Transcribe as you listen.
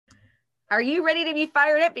Are you ready to be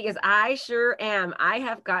fired up? Because I sure am. I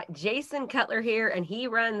have got Jason Cutler here, and he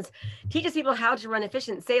teaches people how to run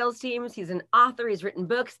efficient sales teams. He's an author, he's written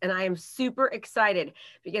books, and I am super excited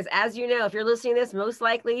because, as you know, if you're listening to this, most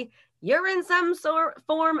likely you're in some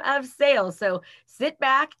form of sales. So sit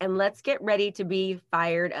back and let's get ready to be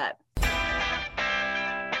fired up.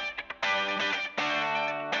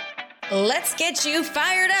 Let's get you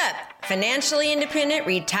fired up. Financially independent,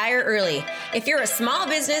 retire early. If you're a small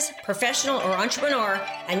business, professional, or entrepreneur,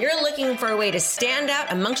 and you're looking for a way to stand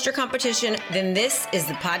out amongst your competition, then this is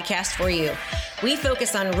the podcast for you. We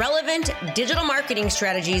focus on relevant digital marketing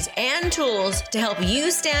strategies and tools to help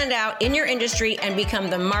you stand out in your industry and become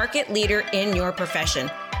the market leader in your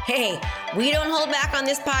profession. Hey, we don't hold back on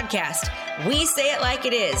this podcast. We say it like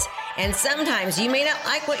it is. And sometimes you may not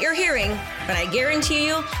like what you're hearing, but I guarantee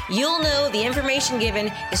you'll know the information given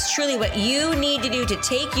is truly what you need to do to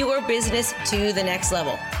take your business to the next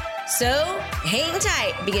level. So hang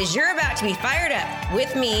tight because you're about to be fired up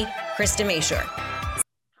with me, Krista Mashore.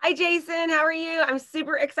 Hi, Jason. How are you? I'm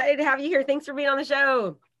super excited to have you here. Thanks for being on the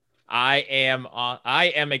show. I am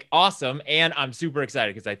awesome, and I'm super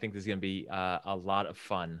excited because I think this is going to be a lot of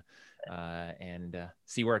fun and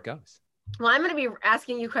see where it goes. Well, I'm going to be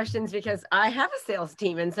asking you questions because I have a sales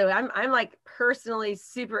team, and so I'm like personally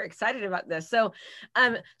super excited about this. So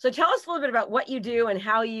tell us a little bit about what you do and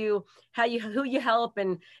who you help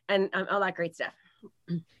and all that great stuff.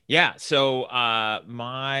 Yeah. So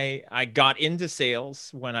I got into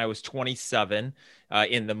sales when I was 27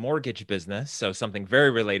 in the mortgage business. So something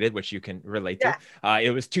very related, which you can relate to.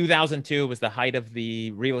 It was 2002. It was the height of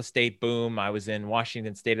the real estate boom. I was in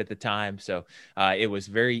Washington State at the time. So it was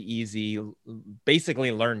very easy,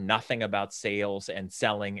 basically learned nothing about sales and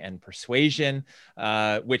selling and persuasion,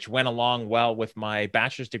 which went along well with my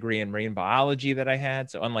bachelor's degree in marine biology that I had.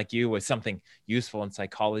 So unlike you, was something useful in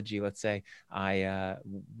psychology, let's say. I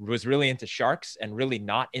was really into sharks and really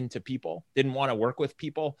not into people, didn't want to work with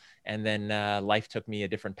people. And then life took me a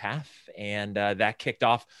different path. And that kicked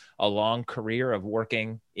off a long career of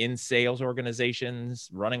working in sales organizations,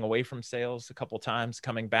 running away from sales a couple of times,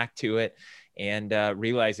 coming back to it, and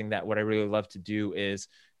realizing that what I really love to do is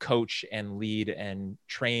coach and lead and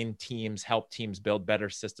train teams, help teams build better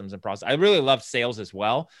systems and processes. I really love sales as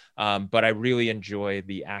well, but I really enjoy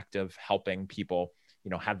the act of helping people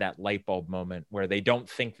have that light bulb moment where they don't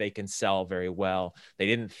think they can sell very well. They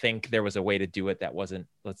didn't think there was a way to do it that wasn't,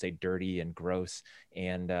 let's say, dirty and gross.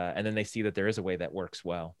 And then they see that there is a way that works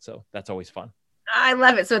well. So that's always fun. I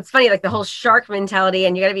love it. So it's funny, like the whole shark mentality,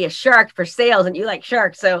 and you got to be a shark for sales, and you like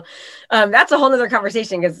sharks. So that's a whole nother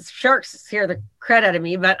conversation because sharks scare the crap out of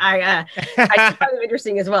me, but I find them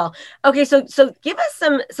interesting as well. Okay. So give us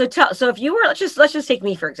some, so if you were, let's just take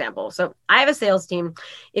me, for example. So I have a sales team.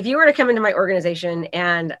 If you were to come into my organization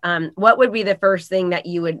and what would be the first thing that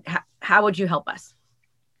you would, how would you help us?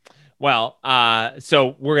 Well,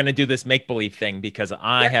 so we're going to do this make-believe thing because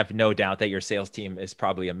I have no doubt that your sales team is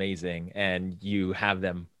probably amazing and you have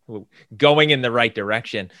them going in the right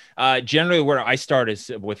direction. Generally, where I start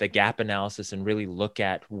is with a gap analysis and really look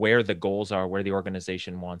at where the goals are, where the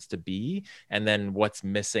organization wants to be, and then what's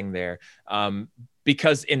missing there.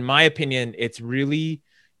 Because in my opinion,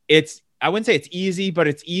 I wouldn't say it's easy, but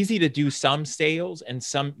it's easy to do some sales and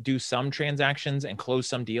do some transactions and close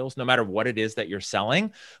some deals, no matter what it is that you're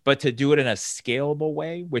selling. But to do it in a scalable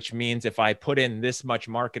way, which means if I put in this much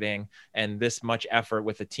marketing and this much effort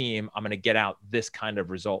with a team, I'm going to get out this kind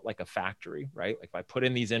of result like a factory, right? Like if I put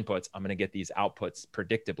in these inputs, I'm going to get these outputs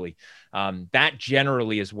predictably. That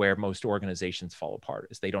generally is where most organizations fall apart,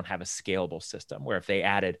 is they don't have a scalable system where if they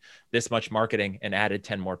added this much marketing and added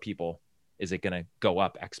 10 more people, is it going to go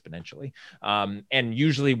up exponentially? And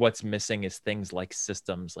usually what's missing is things like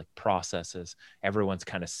systems, like processes. Everyone's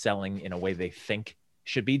kind of selling in a way they think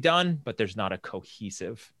should be done, but there's not a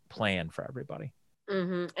cohesive plan for everybody.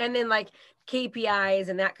 Mm-hmm. And then like KPIs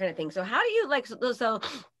and that kind of thing. So how do you so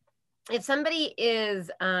if somebody is,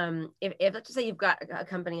 if let's just say you've got a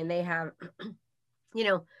company and they have,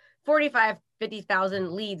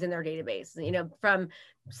 50,000 leads in their database, from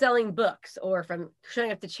selling books or from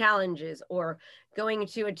showing up to challenges or going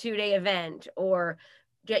to a 2-day event or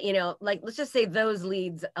let's just say those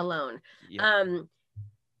leads alone. Yeah.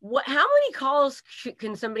 How many calls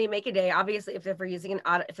can somebody make a day? Obviously, if they're using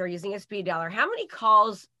if they're using a speed dialer, how many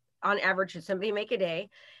calls on average should somebody make a day?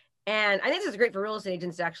 And I think this is great for real estate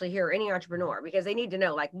agents to actually hear, any entrepreneur, because they need to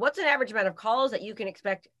know, like, what's an average amount of calls that you can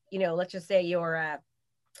expect, let's just say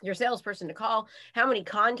your salesperson to call. How many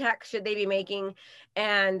contacts should they be making?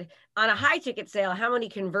 And on a high ticket sale, how many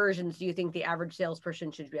conversions do you think the average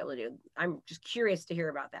salesperson should be able to do? I'm just curious to hear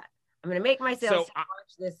about that. I'm going to make my sales watch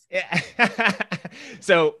this.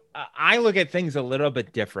 So I look at things a little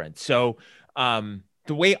bit different. So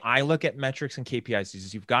the way I look at metrics and KPIs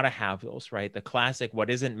is you've got to have those, right? The classic, what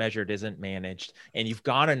isn't measured isn't managed. And you've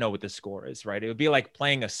got to know what the score is, right? It would be like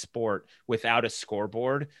playing a sport without a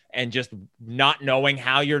scoreboard and just not knowing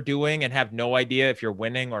how you're doing and have no idea if you're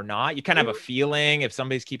winning or not. You kind of have a feeling if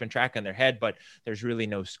somebody's keeping track in their head, but there's really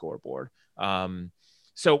no scoreboard.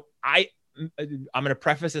 So I'm going to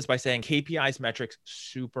preface this by saying KPIs, metrics,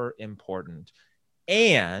 super important.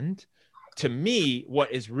 And to me,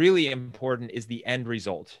 what is really important is the end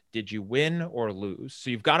result. Did you win or lose? So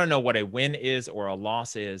you've got to know what a win is or a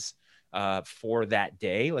loss is for that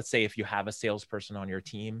day. Let's say if you have a salesperson on your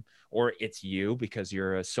team, or it's you because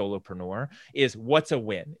you're a solopreneur, is what's a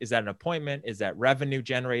win? Is that an appointment? Is that revenue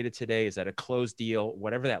generated today? Is that a closed deal?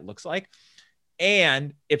 Whatever that looks like.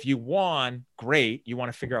 And if you won, great. You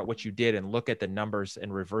want to figure out what you did and look at the numbers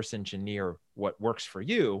and reverse engineer what works for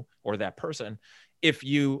you or that person. If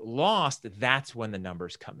you lost, that's when the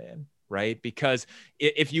numbers come in, right? Because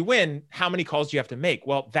if you win, how many calls do you have to make?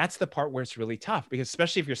 Well, that's the part where it's really tough, because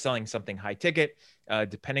especially if you're selling something high ticket,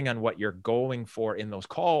 depending on what you're going for in those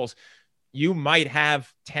calls, you might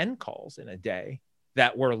have 10 calls in a day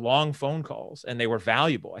that were long phone calls and they were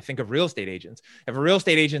valuable. I think of real estate agents. If a real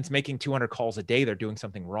estate agent's making 200 calls a day, they're doing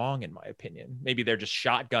something wrong, in my opinion. Maybe they're just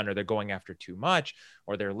shotgun, or they're going after too much,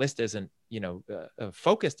 or their list isn't,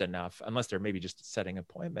 focused enough, unless they're maybe just setting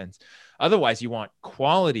appointments. Otherwise, you want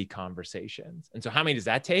quality conversations. And so how many does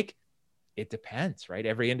that take? It depends, right?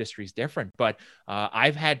 Every industry is different. But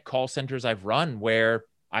I've had call centers I've run where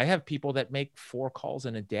I have people that make 4 calls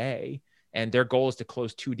in a day, and their goal is to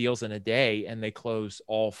close 2 deals in a day, and they close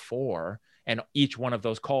all 4. And each one of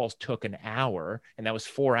those calls took an hour, and that was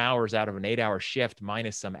 4 hours out of an 8-hour shift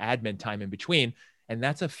minus some admin time in between. And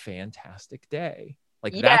that's a fantastic day.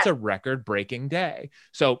 That's a record-breaking day.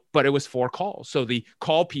 So, but it was 4 calls. So the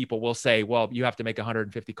call people will say, well, you have to make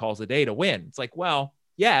 150 calls a day to win. It's like, well,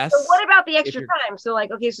 yes. So what about the extra time? So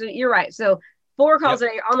okay, so you're right. So 4 calls a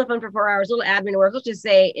day, you're on the phone for 4 hours, a little admin work. Let's just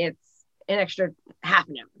say it's an extra half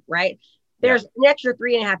an hour, right? There's an extra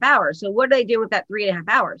 3.5 hours. So what do they do with that 3.5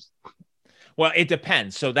 hours? Well, it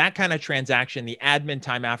depends. So that kind of transaction, the admin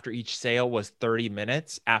time after each sale was 30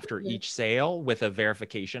 minutes after each sale, with a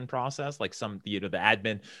verification process, like the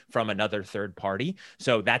admin from another third party.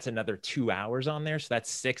 So that's another 2 hours on there. So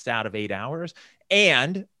that's 6 out of 8 hours.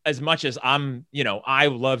 And as much as I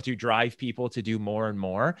love to drive people to do more and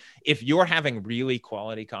more, if you're having really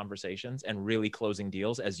quality conversations and really closing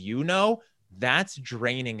deals, as you know, that's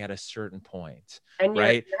draining at a certain point,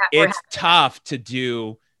 right? It's tough to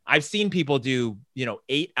do. I've seen people do,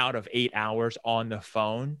 8 out of 8 hours on the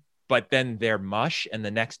phone, but then they're mush. And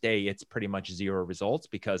the next day it's pretty much 0 results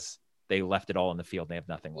because they left it all in the field and they have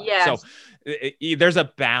nothing left. Yes. So there's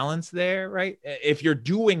a balance there, right? If you're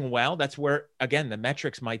doing well, that's where, again, the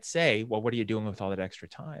metrics might say, well, what are you doing with all that extra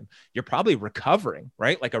time? You're probably recovering,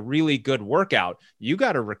 right? Like a really good workout, you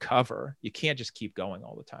got to recover. You can't just keep going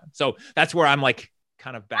all the time. So that's where I'm like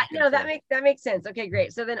kind of back. No, that makes sense. Okay,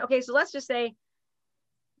 great. So then, so let's just say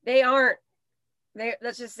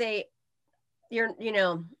let's just say you're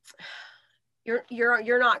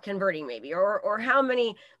not converting, maybe, or how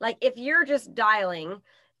many, like if you're just dialing,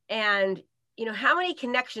 and how many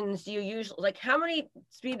connections do you usually, like how many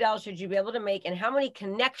speed dials should you be able to make, and how many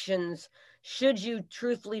connections should you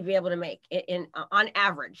truthfully be able to make on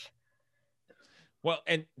average? Well,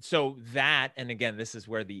 and so that, and again, this is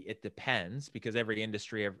where it depends, because every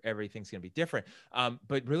industry, everything's going to be different.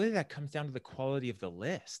 But really that comes down to the quality of the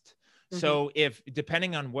list. So if,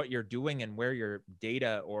 depending on what you're doing and where your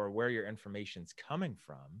data or where your information's coming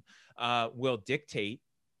from, will dictate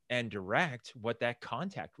and direct what that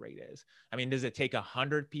contact rate is. I mean, does it take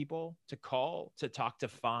 100 people to call to talk to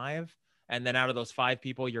 5? And then out of those 5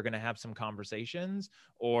 people, you're going to have some conversations?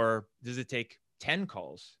 Or does it take 10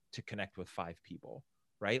 calls to connect with 5 people?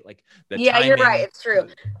 Right? Like timing. You're right. It's true.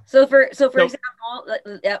 So for example,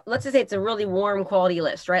 let's just say it's a really warm quality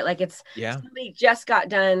list, right? Like somebody just got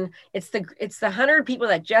done. It's the 100 people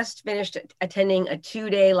that just finished attending a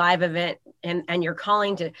 2-day live event, and you're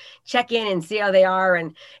calling to check in and see how they are,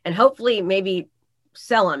 and hopefully maybe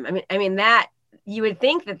sell them. I mean that you would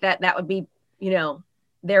think that would be,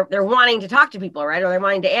 they're wanting to talk to people, right? Or they're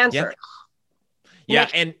wanting to answer. Yep. Yeah.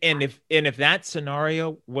 And if that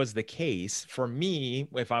scenario was the case for me,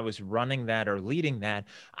 if I was running that or leading that,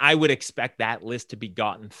 I would expect that list to be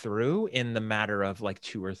gotten through in the matter of like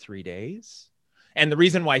 2 or 3 days. And the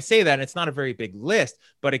reason why I say that, it's not a very big list,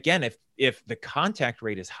 but again, if the contact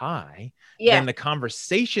rate is high, then the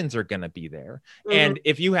conversations are going to be there. Mm-hmm. And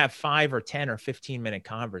if you have 5 or 10 or 15-minute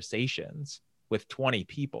conversations with 20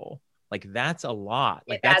 people, like that's a lot.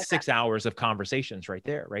 Like that's 6 hours of conversations right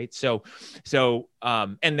there. Right. So,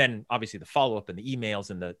 and then obviously the follow-up and the emails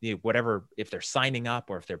and the whatever, if they're signing up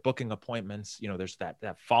or if they're booking appointments, there's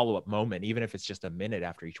that follow-up moment, even if it's just a minute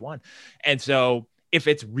after each one. And so if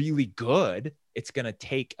it's really good, it's going to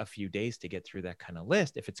take a few days to get through that kind of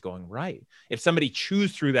list if it's going right. If somebody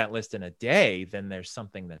chews through that list in a day, then there's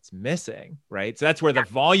something that's missing, right? So that's where the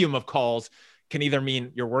volume of calls can either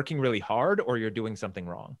mean you're working really hard or you're doing something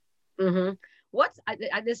wrong. Mm-hmm.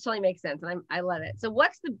 This totally makes sense, and I love it. So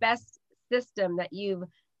what's the best system that you've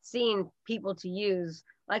seen people to use?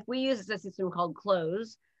 Like we use a system called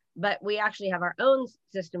Close, but we actually have our own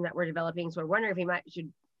system that we're developing. So we're wondering if we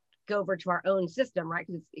should go over to our own system, right?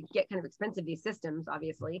 Because it get kind of expensive, these systems,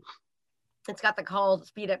 obviously. It's got the call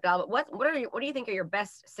speed up dial, but what do you think are your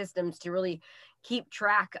best systems to really keep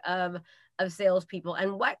track of salespeople,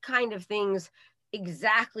 and what kind of things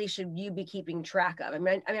exactly should you be keeping track of? I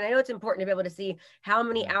mean, I know it's important to be able to see how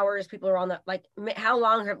many hours people are on the, like, how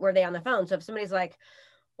long were they on the phone? So if somebody's like,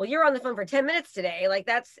 well, you're on the phone for 10 minutes today, like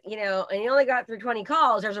that's, and you only got through 20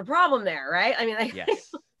 calls, there's a problem there, right? I mean,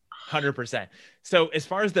 yes. 100%. So as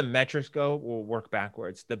far as the metrics go, we'll work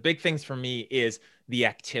backwards. The big things for me is the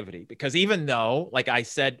activity, because even though, like I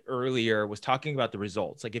said earlier, was talking about the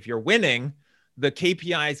results, like if you're winning, the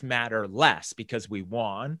KPIs matter less because we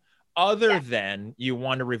won, other than you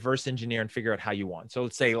want to reverse engineer and figure out how you won. So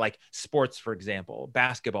let's say like sports, for example,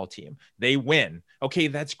 basketball team, they win. Okay,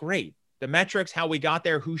 that's great. The metrics, how we got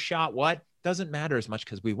there, who shot what, doesn't matter as much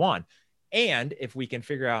because we won. And if we can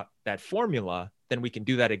figure out that formula, then we can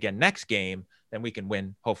do that again next game. Then we can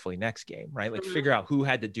win, hopefully next game, right? Like figure out who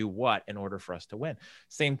had to do what in order for us to win.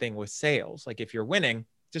 Same thing with sales. Like if you're winning,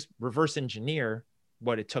 just reverse engineer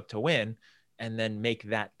what it took to win and then make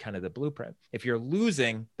that kind of the blueprint. If you're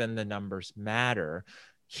losing, then the numbers matter.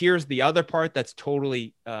 Here's the other part that's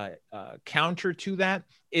totally counter to that,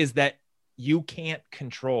 is that you can't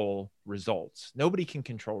control results. Nobody can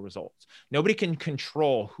control results. Nobody can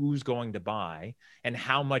control who's going to buy and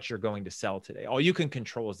how much you're going to sell today. All you can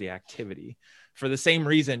control is the activity. For the same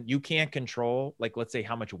reason, you can't control, like, let's say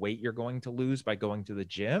how much weight you're going to lose by going to the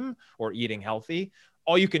gym or eating healthy.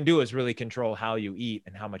 All you can do is really control how you eat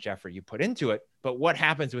and how much effort you put into it. But what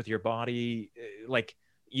happens with your body, like,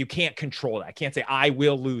 you can't control that. I can't say I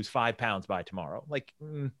will lose 5 pounds by tomorrow. Like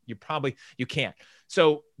you can't.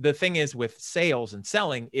 So the thing is with sales and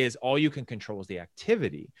selling is all you can control is the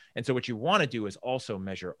activity. And so what you want to do is also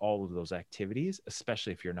measure all of those activities,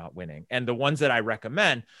 especially if you're not winning. And the ones that I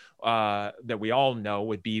recommend that we all know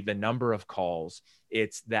would be the number of calls.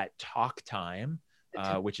 It's that talk time,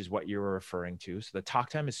 which is what you were referring to. So the talk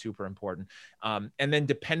time is super important. And then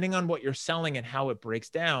depending on what you're selling and how it breaks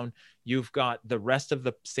down, you've got the rest of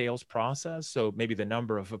the sales process. So maybe the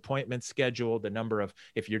number of appointments scheduled, the number of,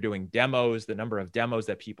 if you're doing demos, the number of demos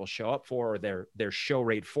that people show up for, or their show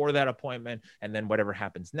rate for that appointment. And then whatever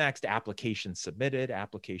happens next, applications submitted,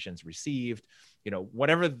 applications received,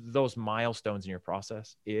 whatever those milestones in your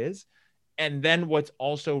process is. And then what's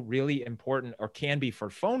also really important, or can be for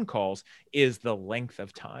phone calls, is the length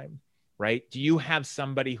of time, right? Do you have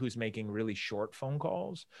somebody who's making really short phone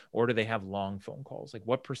calls, or do they have long phone calls? Like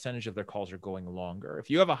what percentage of their calls are going longer?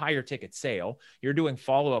 If you have a higher ticket sale, you're doing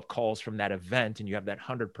follow-up calls from that event and you have that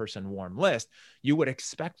 100-person warm list, you would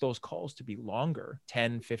expect those calls to be longer,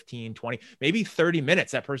 10, 15, 20, maybe 30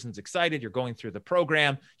 minutes. That person's excited. You're going through the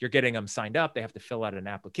program. You're getting them signed up. They have to fill out an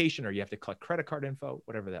application, or you have to collect credit card info,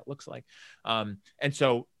 whatever that looks like. And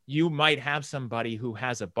so you might have somebody who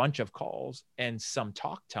has a bunch of calls and some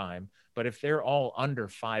talk time, but if they're all under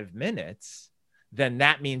 5 minutes, then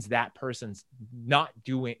that means that person's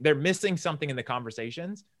they're missing something in the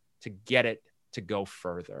conversations to get it to go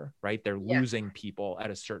further, right? They're losing people at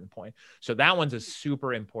a certain point. So that one's a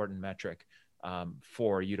super important metric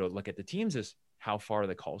for you to look at the teams, is how far are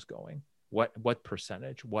the calls going? What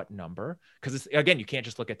percentage, what number? Because again, you can't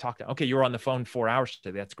just look at talk time. Okay, you were on the phone 4 hours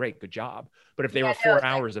today. That's great. Good job. But if they were 4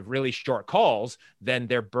 hours of really short calls, then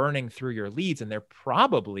they're burning through your leads and they're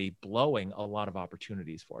probably blowing a lot of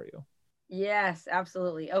opportunities for you. Yes,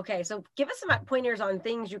 absolutely. Okay. So give us some pointers on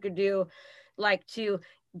things you could do, like to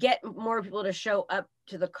get more people to show up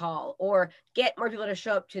to the call, or get more people to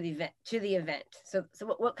show up to the event. So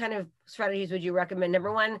what kind of strategies would you recommend?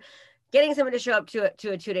 Number one, getting someone to show up to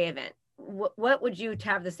a 2-day event. What would you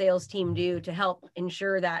have the sales team do to help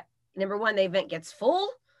ensure that, number one, the event gets full,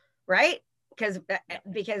 right? Because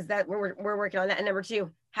that we're working on that. And number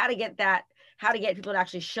two, how how to get people to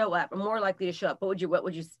actually show up, or more likely to show up? What would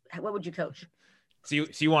you coach? So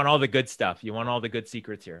you want all the good stuff. You want all the good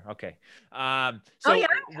secrets here. Okay. So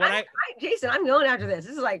Jason, I'm going after this.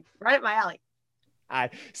 This is like right up my alley.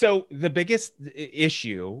 So the biggest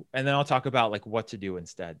issue, and then I'll talk about like what to do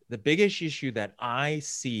instead. The biggest issue that I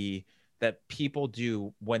see that people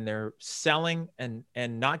do when they're selling and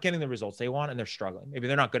not getting the results they want, and they're struggling. Maybe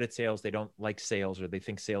they're not good at sales. They don't like sales, or they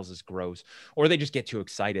think sales is gross, or they just get too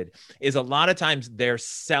excited, is a lot of times they're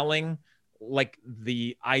selling like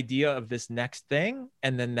the idea of this next thing,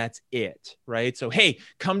 and then that's it, right? So, hey,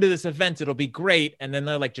 come to this event, it'll be great. And then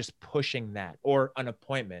they're like just pushing that, or an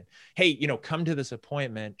appointment. Hey, come to this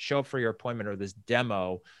appointment, show up for your appointment or this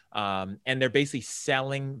demo. And they're basically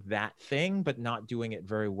selling that thing, but not doing it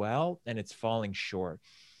very well. And it's falling short.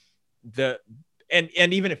 And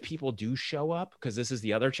even if people do show up, because this is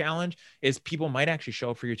the other challenge, is people might actually show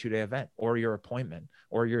up for your 2-day event or your appointment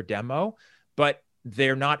or your demo, but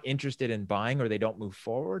they're not interested in buying, or they don't move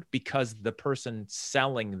forward because the person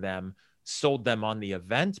selling them sold them on the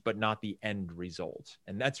event, but not the end result.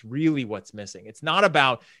 And that's really what's missing. It's not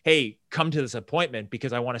about, hey, come to this appointment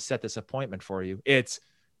because I want to set this appointment for you. It's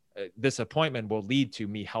this appointment will lead to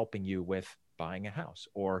me helping you with buying a house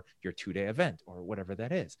or your 2-day event or whatever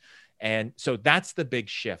that is. And so that's the big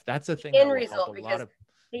shift. That's the thing. End result, because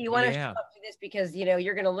you want to show up to this because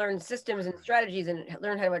you're going to learn systems and strategies and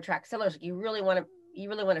learn how to attract sellers. You really want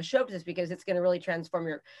to show up to this because it's going to really transform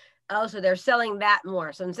so they're selling that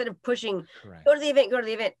more. So instead of pushing, correct, go to the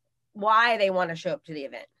event, why they want to show up to the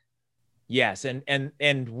event. Yes.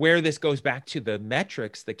 And where this goes back to the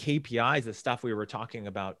metrics, the KPIs, the stuff we were talking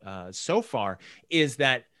about so far, is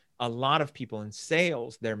that a lot of people in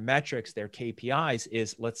sales, their metrics, their KPIs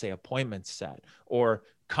is, let's say, appointments set or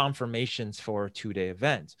confirmations for a 2-day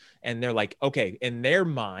event. And they're like, okay, in their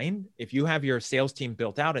mind, if you have your sales team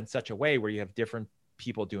built out in such a way where you have different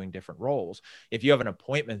people doing different roles, if you have an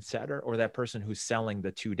appointment setter or that person who's selling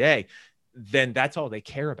the 2-day, then that's all they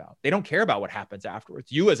care about. They don't care about what happens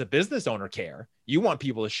afterwards. You as a business owner care. You want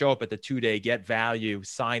people to show up at the 2-day, get value,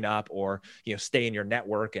 sign up, or stay in your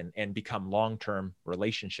network and become long-term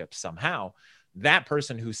relationships somehow. That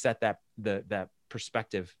person who set that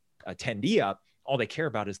prospective attendee up, all they care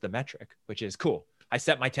about is the metric, which is cool. I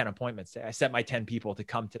set my 10 appointments today. I set my 10 people to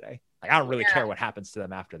come today. Like, I don't really care what happens to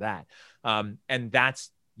them after that. And that's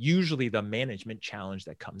usually the management challenge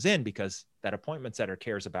that comes in, because that appointment setter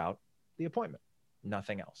cares about the appointment,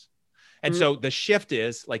 nothing else. And so the shift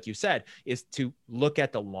is, like you said, is to look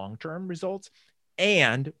at the long-term results.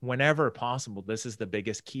 And whenever possible, this is the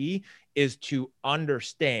biggest key, is to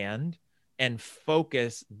understand and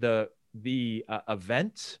focus the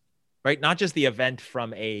event, right? Not just the event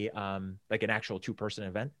from like an actual 2-person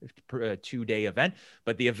event, a 2-day event,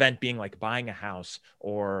 but the event being like buying a house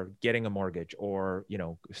or getting a mortgage or,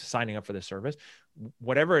 signing up for the service,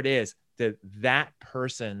 whatever it is, that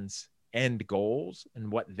person's end goals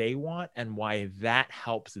and what they want and why that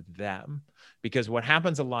helps them. Because what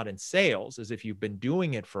happens a lot in sales is, if you've been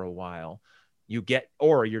doing it for a while,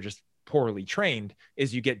 or you're just poorly trained,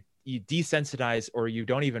 is you desensitize, or you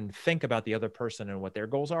don't even think about the other person and what their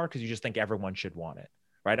goals are, because you just think everyone should want it,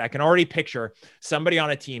 right? I can already picture somebody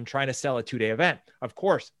on a team trying to sell a 2-day event. Of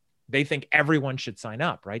course, they think everyone should sign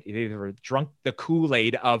up, right? They either drunk the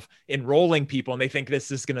Kool-Aid of enrolling people and they think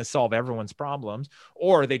this is going to solve everyone's problems,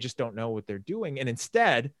 or they just don't know what they're doing. And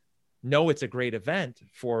instead, know it's a great event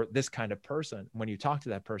for this kind of person. When you talk to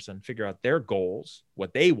that person, figure out their goals,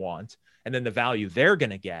 what they want, and then the value they're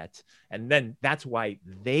going to get. And then that's why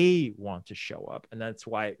they want to show up. And that's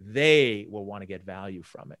why they will want to get value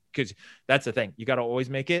from it. Because that's the thing. You got to always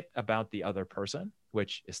make it about the other person,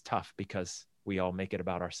 which is tough because we all make it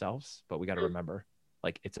about ourselves, but we got to remember,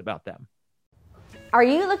 like, it's about them. Are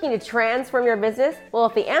you looking to transform your business? Well,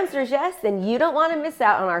 if the answer is yes, then you don't want to miss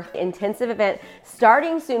out on our intensive event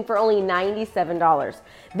starting soon for only $97.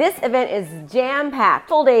 This event is jam-packed,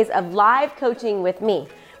 full days of live coaching with me.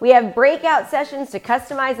 We have breakout sessions to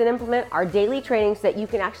customize and implement our daily trainings so that you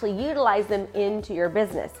can actually utilize them into your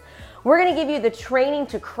business. We're going to give you the training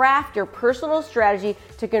to craft your personal strategy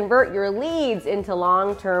to convert your leads into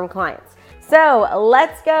long-term clients. So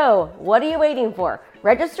let's go. What are you waiting for?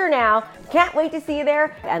 Register now. Can't wait to see you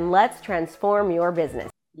there, and let's transform your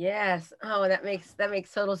business. Yes. Oh, that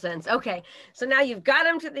makes total sense. Okay. So now you've got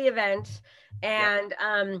them to the event, and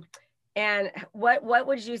and what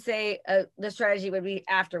would you say the strategy would be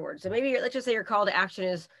afterwards? So maybe let's just say your call to action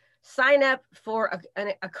is sign up for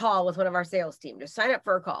a call with one of our sales team. Just sign up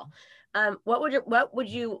for a call.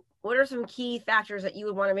 What are some key factors that you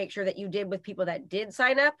would want to make sure that you did with people that did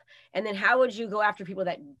sign up? And then how would you go after people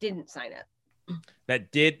that didn't sign up?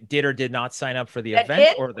 That did or did not sign up for the That event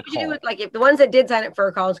did? or the What would you do call? with, like, if the ones that did sign up for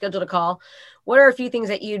a call and scheduled a call, what are a few things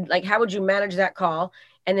that you'd like, how would you manage that call?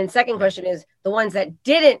 And then second question is, the ones that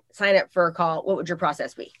didn't sign up for a call, what would your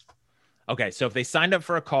process be? Okay, so if they signed up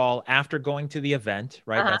for a call after going to the event,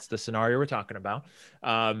 right? Uh-huh. That's the scenario we're talking about.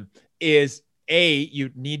 Is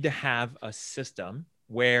you need to have a system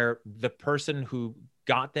where the person who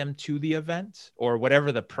got them to the event, or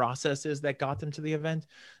whatever the process is that got them to the event,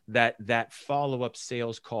 that follow-up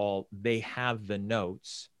sales call, they have the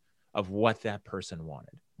notes of what that person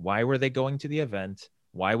wanted. Why were they going to the event?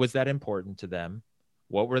 Why was that important to them?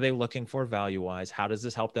 What were they looking for value-wise? How does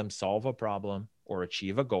this help them solve a problem or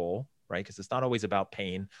achieve a goal? Right? Because it's not always about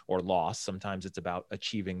pain or loss. Sometimes it's about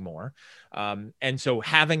achieving more. And so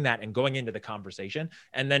having that and going into the conversation,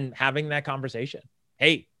 and then having that conversation.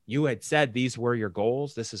 Hey, you had said these were your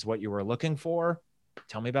goals. This is what you were looking for.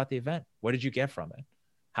 Tell me about the event. What did you get from it?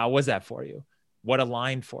 How was that for you? What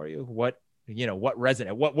aligned for you? What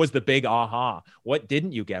resonated? What was the big aha? What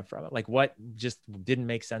didn't you get from it? Like, what just didn't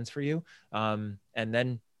make sense for you? And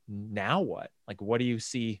then now what? Like, what do you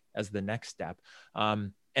see as the next step?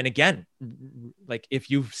 And again, like, if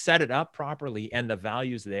you've set it up properly and the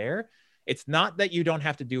value's there, it's not that you don't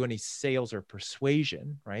have to do any sales or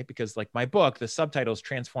persuasion, right? Because, like, my book, the subtitle is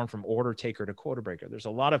Transform from Order Taker to Quota Breaker. There's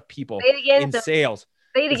a lot of people in sales.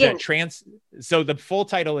 Say it again. So the full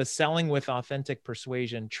title is Selling with Authentic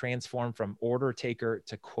Persuasion, Transform from Order Taker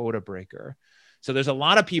to Quota Breaker. So there's a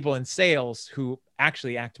lot of people in sales who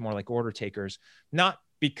actually act more like order takers, not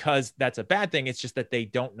because that's a bad thing. It's just that they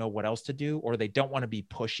don't know what else to do, or they don't want to be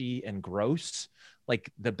pushy and gross,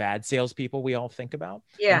 like the bad salespeople we all think about.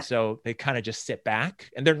 Yeah. And so they kind of just sit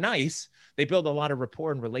back, and they're nice. They build a lot of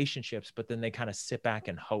rapport and relationships, but then they kind of sit back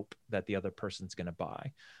and hope that the other person's going to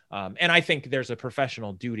buy. And I think there's a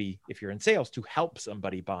professional duty, if you're in sales, to help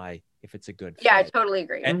somebody buy if it's a good fit. Yeah, I totally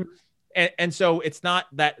agree. And so it's not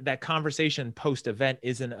that conversation post event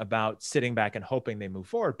isn't about sitting back and hoping they move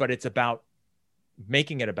forward, but it's about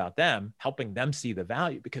making it about them, helping them see the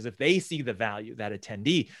value. Because if they see the value, that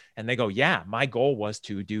attendee, and they go, yeah, my goal was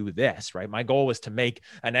to do this, right? My goal was to make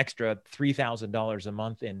an extra $3,000 a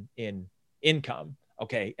month in income.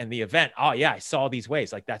 Okay. And the event, oh yeah, I saw these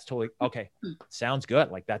ways. Like, that's totally okay. Sounds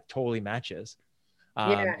good. Like, that totally matches.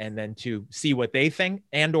 And then to see what they think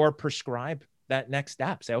and or prescribe that next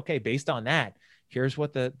step. Say, okay, based on that, here's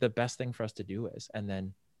what the best thing for us to do is, and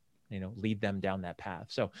then, lead them down that path.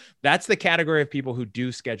 So that's the category of people who do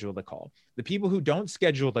schedule the call. The people who don't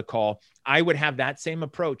schedule the call, I would have that same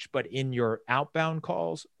approach, but in your outbound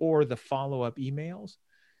calls or the follow-up emails,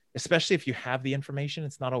 especially if you have the information.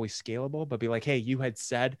 It's not always scalable, but be like, hey, you had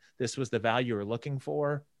said this was the value you were looking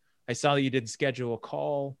for. I saw that you did schedule a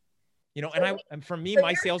call, and for me,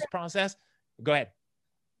 my sales process, go ahead.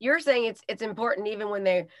 You're saying it's important, even when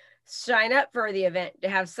they sign up for the event, to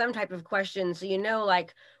have some type of question, so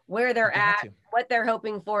like where they're at, what they're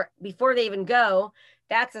hoping for before they even go.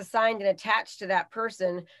 That's assigned and attached to that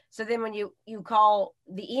person. So then when you call,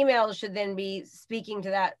 the email should then be speaking to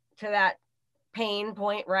that pain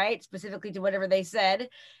point, right? Specifically to whatever they said.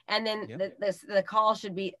 And then the call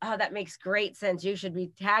should be, oh, that makes great sense. You should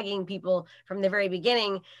be tagging people from the very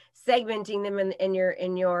beginning, segmenting them in your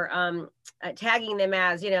tagging them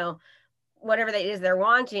as, whatever that is they're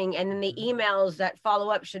wanting. And then the emails that follow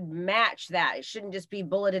up should match that. It shouldn't just be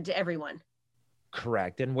bulleted to everyone.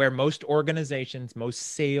 Correct. And where most organizations, most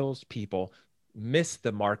sales people miss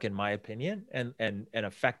the mark, in my opinion, and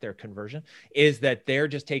affect their conversion, is that they're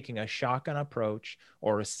just taking a shotgun approach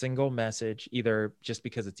or a single message, either just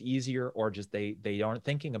because it's easier or just they aren't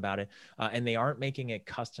thinking about it, and they aren't making it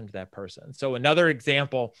custom to that person. So another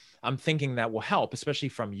example I'm thinking that will help, especially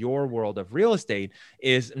from your world of real estate,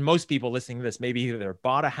 is, and most people listening to this maybe either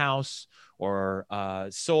bought a house or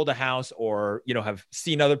sold a house, or have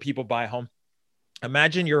seen other people buy a home.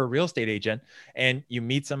 Imagine you're a real estate agent and you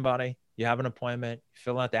meet somebody. You have an appointment, you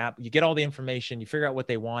fill out the app, you get all the information, you figure out what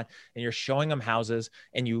they want, and you're showing them houses,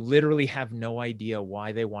 and you literally have no idea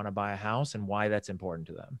why they want to buy a house and why that's important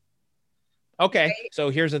to them. Okay,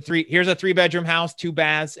 so here's a 3-bedroom house, 2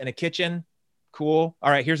 baths and a kitchen. Cool.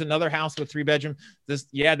 All right, here's another house with 3 bedrooms.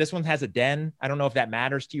 This one has a den. I don't know if that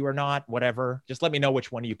matters to you or not. Whatever. Just let me know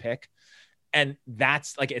which one you pick. And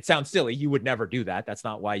that's like, it sounds silly. You would never do that. That's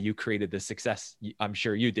not why you created the success I'm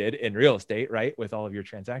sure you did in real estate, right? With all of your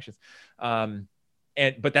transactions.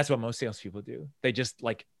 But that's what most salespeople do. They just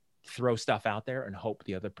like throw stuff out there and hope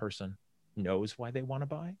the other person knows why they want to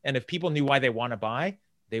buy. And if people knew why they want to buy,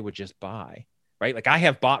 they would just buy, right? Like, I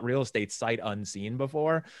have bought real estate sight unseen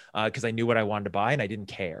before because I knew what I wanted to buy and I didn't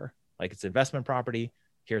care. Like, it's investment property.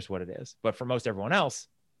 Here's what it is. But for most everyone else,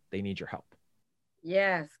 they need your help.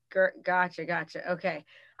 Yes. Gotcha. Okay.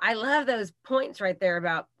 I love those points right there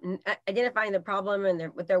about identifying the problem and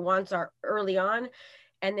what their wants are early on,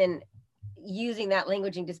 and then using that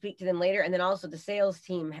languaging to speak to them later. And then also the sales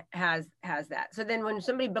team has that. So then when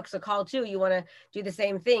somebody books a call too, you want to do the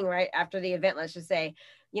same thing, right? After the event, let's just say,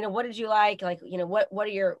 what did you like? Like, what are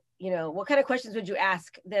your, what kind of questions would you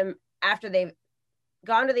ask them after they've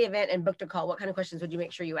gone to the event and booked a call? What kind of questions would you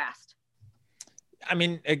make sure you asked? I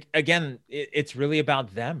mean, again, it's really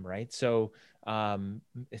about them, right? So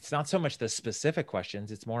it's not so much the specific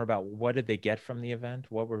questions. It's more about what did they get from the event?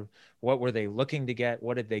 What were they looking to get?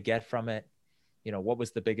 What did they get from it? What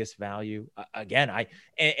was the biggest value?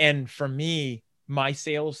 And for me, my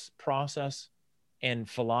sales process and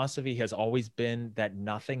philosophy has always been that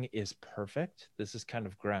nothing is perfect. This is kind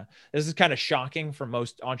of shocking for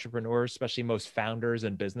most entrepreneurs, especially most founders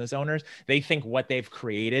and business owners. They think what they've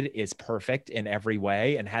created is perfect in every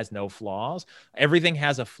way and has no flaws. Everything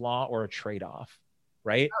has a flaw or a trade-off,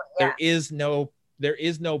 right? Oh, yeah. There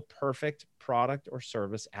is no perfect product or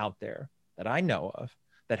service out there that I know of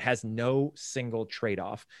that has no single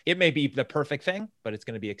trade-off. It may be the perfect thing, but it's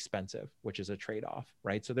going to be expensive, which is a trade-off,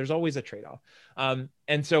 right? So there's always a trade-off.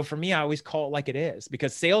 And so for me, I always call it like it is,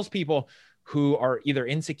 because salespeople who are either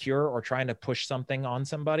insecure or trying to push something on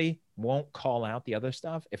somebody won't call out the other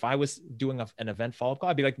stuff. If I was doing an event follow-up call,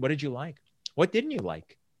 I'd be like, what did you like? What didn't you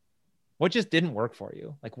like? What just didn't work for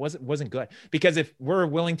you? Like, wasn't good? Because if we're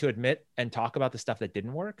willing to admit and talk about the stuff that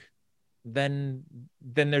didn't work, then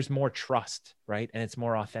there's more trust, right? And it's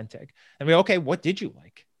more authentic. And okay, what did you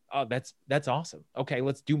like? Oh, that's awesome. Okay,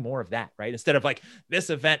 let's do more of that, right? Instead of like,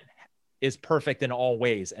 this event is perfect in all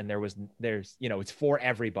ways, and there's it's for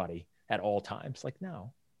everybody at all times. Like,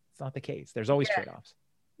 no, it's not the case. There's always trade-offs.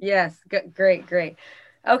 Yes, great.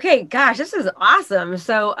 Okay, gosh, this is awesome.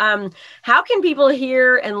 So, how can people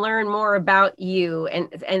hear and learn more about you?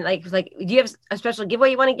 And like, do you have a special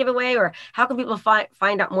giveaway you want to give away, or how can people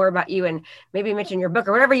find out more about you and maybe mention your book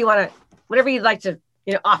or whatever you'd like to,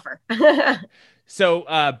 offer? So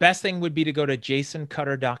best thing would be to go to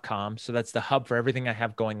jasoncutter.com. So that's the hub for everything I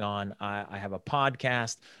have going on. I have a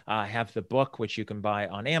podcast. I have the book, which you can buy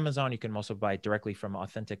on Amazon. You can also buy it directly from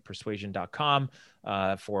authenticpersuasion.com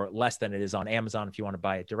for less than it is on Amazon if you want to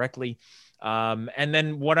buy it directly. And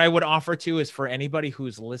then what I would offer too is for anybody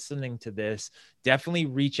who's listening to this, definitely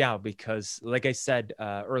reach out, because like I said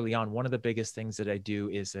early on, one of the biggest things that I do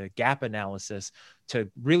is a gap analysis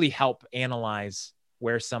to really help analyze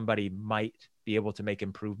where somebody might be able to make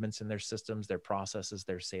improvements in their systems, their processes,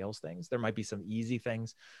 their sales things. There might be some easy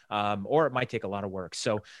things, or it might take a lot of work.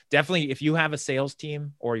 So definitely, if you have a sales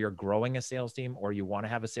team, or you're growing a sales team, or you want to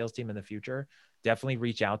have a sales team in the future, definitely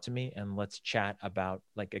reach out to me and let's chat about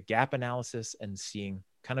like a gap analysis and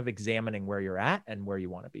examining where you're at and where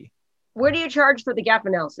you want to be. Where do you charge for the gap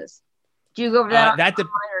analysis? Do you go over that online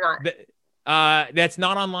or not? That's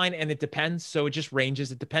not online, and it depends. So it just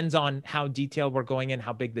ranges. It depends on how detailed we're going in,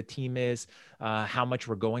 how big the team is, how much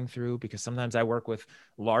we're going through, because sometimes I work with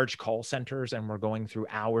large call centers and we're going through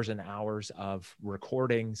hours and hours of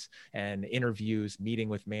recordings and interviews, meeting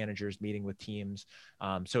with managers, meeting with teams.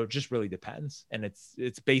 So it just really depends. And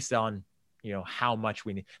it's based on, how much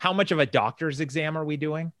we need. How much of a doctor's exam are we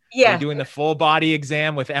doing? Yeah. Are we doing the full body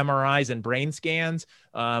exam with MRIs and brain scans?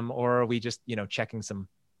 Or are we just, checking some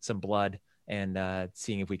blood and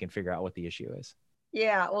seeing if we can figure out what the issue is.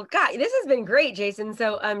 Yeah. Well, God, this has been great, Jason.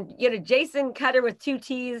 So Jason Cutter with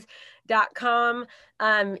 2Ts.com.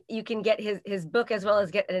 You can get his book as well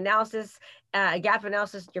as get an analysis, a gap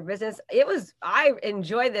analysis in your business. I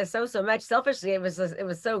enjoyed this so much. Selfishly, it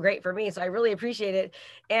was so great for me. So I really appreciate it.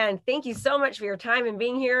 And thank you so much for your time and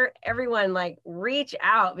being here. Everyone, reach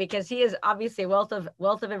out, because he is obviously a wealth of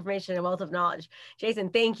information and wealth of knowledge. Jason,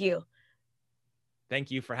 thank you. Thank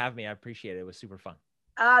you for having me. I appreciate it. It was super fun.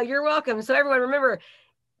 You're welcome. So everyone, remember,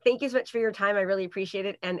 thank you so much for your time. I really appreciate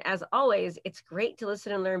it. And as always, it's great to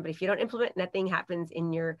listen and learn, but if you don't implement, nothing happens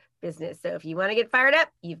in your business. So if you want to get fired up,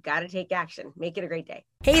 you've got to take action. Make it a great day.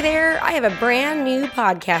 Hey there. I have a brand new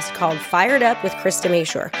podcast called Fired Up with Krista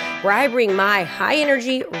Mashore, where I bring my high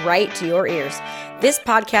energy right to your ears. This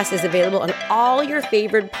podcast is available on all your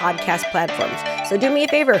favorite podcast platforms. So do me a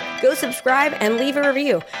favor, go subscribe and leave a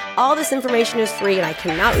review. All this information is free, and I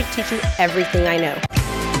cannot wait to teach you everything I know.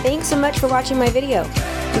 Thanks so much for watching my video.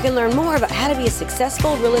 You can learn more about how to be a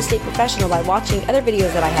successful real estate professional by watching other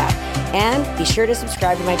videos that I have. And be sure to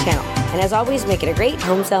subscribe to my channel. And as always, make it a great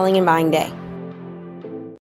home selling and buying day.